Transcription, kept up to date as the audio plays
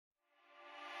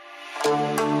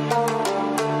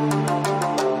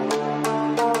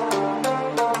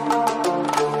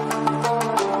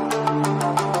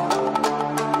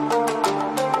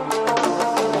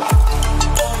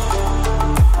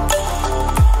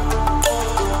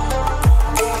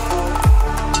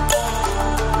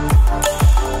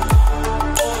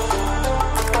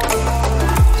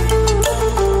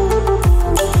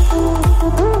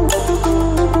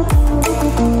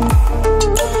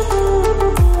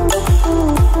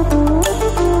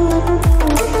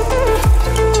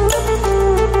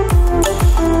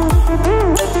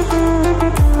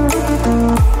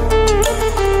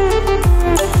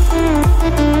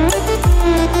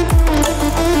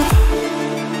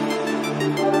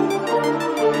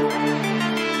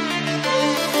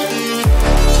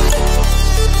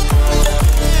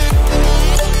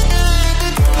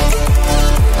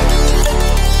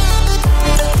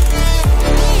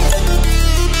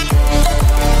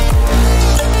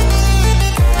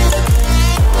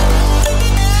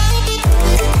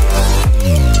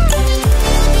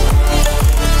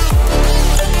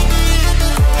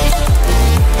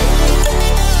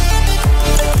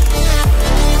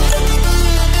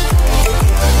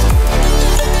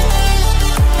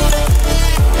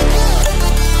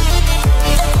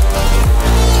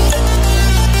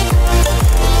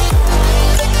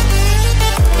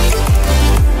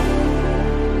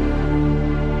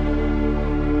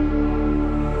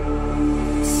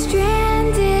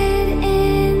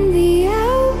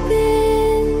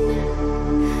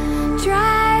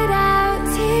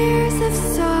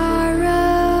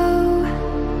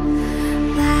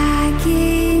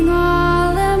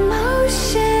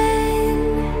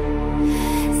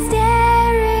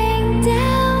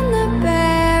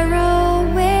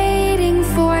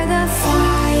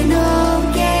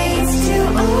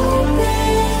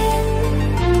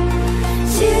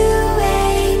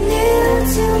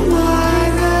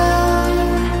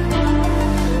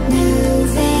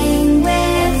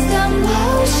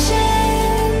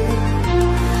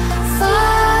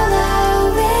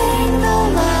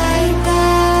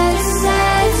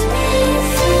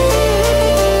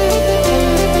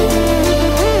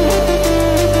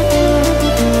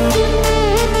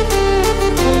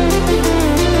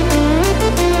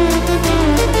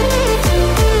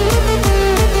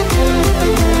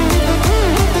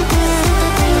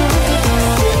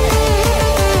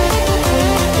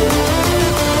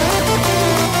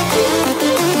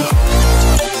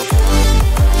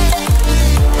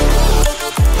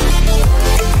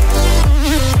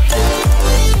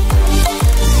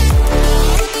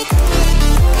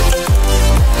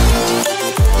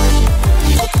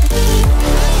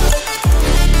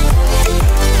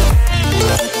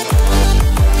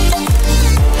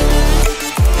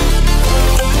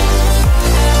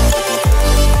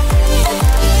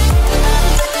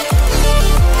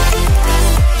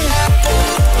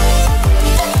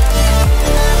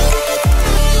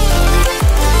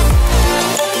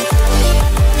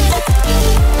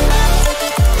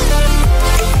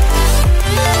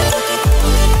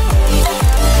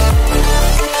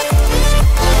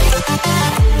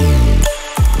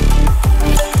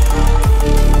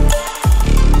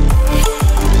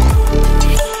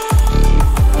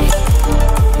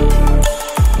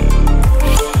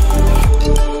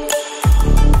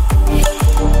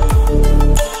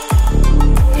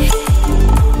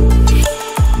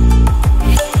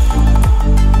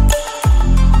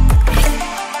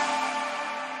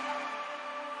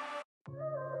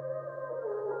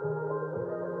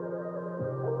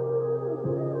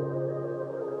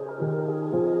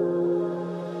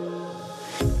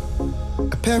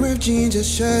pair of jeans, a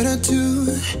shirt or two.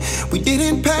 We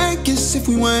didn't pack as if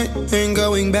we weren't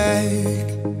going back.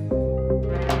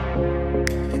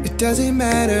 It doesn't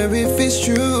matter if it's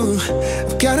true.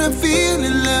 I've got a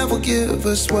feeling love will give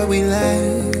us what we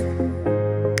lack.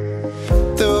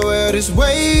 The world is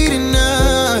waiting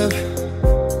up.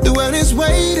 The world is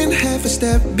waiting half a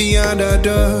step beyond our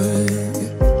door.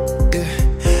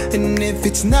 Yeah. And if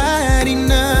it's not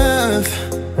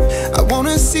enough, I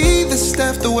wanna see the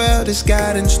stuff the world has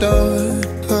got in store.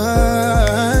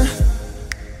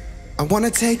 I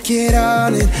wanna take it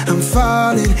all in, I'm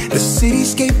falling. The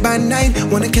cityscape by night,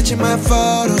 wanna catch in my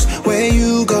photos. Where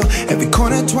you go, every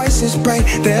corner twice as bright.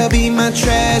 They'll be my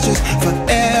treasures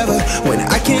forever. When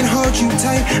I can't hold you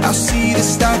tight, I'll see the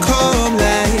Stockholm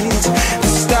lights.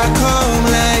 The Stockholm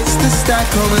lights, the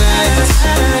Stockholm lights.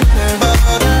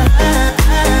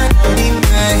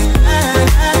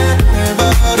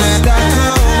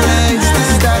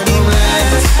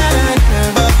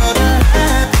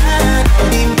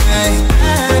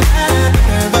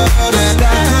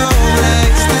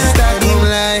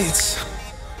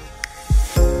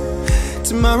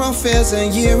 tomorrow feels a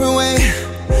year away,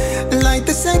 like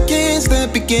the seconds, the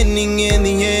beginning and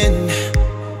the end.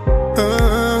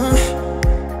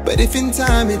 But if in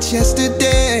time it's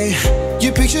yesterday,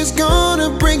 your picture's gonna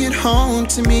bring it home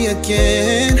to me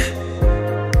again.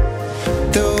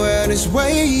 The world is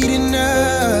waiting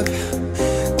up,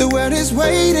 the world is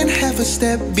waiting half a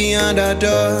step beyond our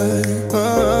door.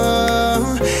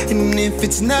 And if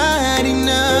it's not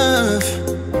enough,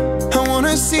 I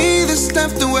wanna see the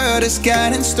stuff the world has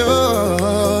got in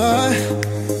store.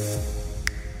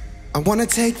 I wanna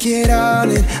take it all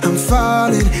in, I'm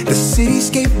falling. The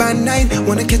cityscape by night,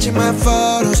 wanna catch in my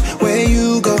photos. Where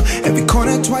you go, every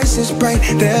corner twice as bright.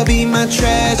 They'll be my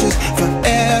treasures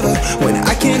forever. When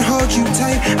I can't hold you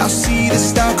tight, I'll see the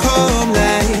Stockholm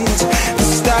lights. The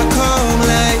Stockholm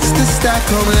lights, the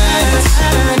Stockholm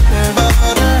lights.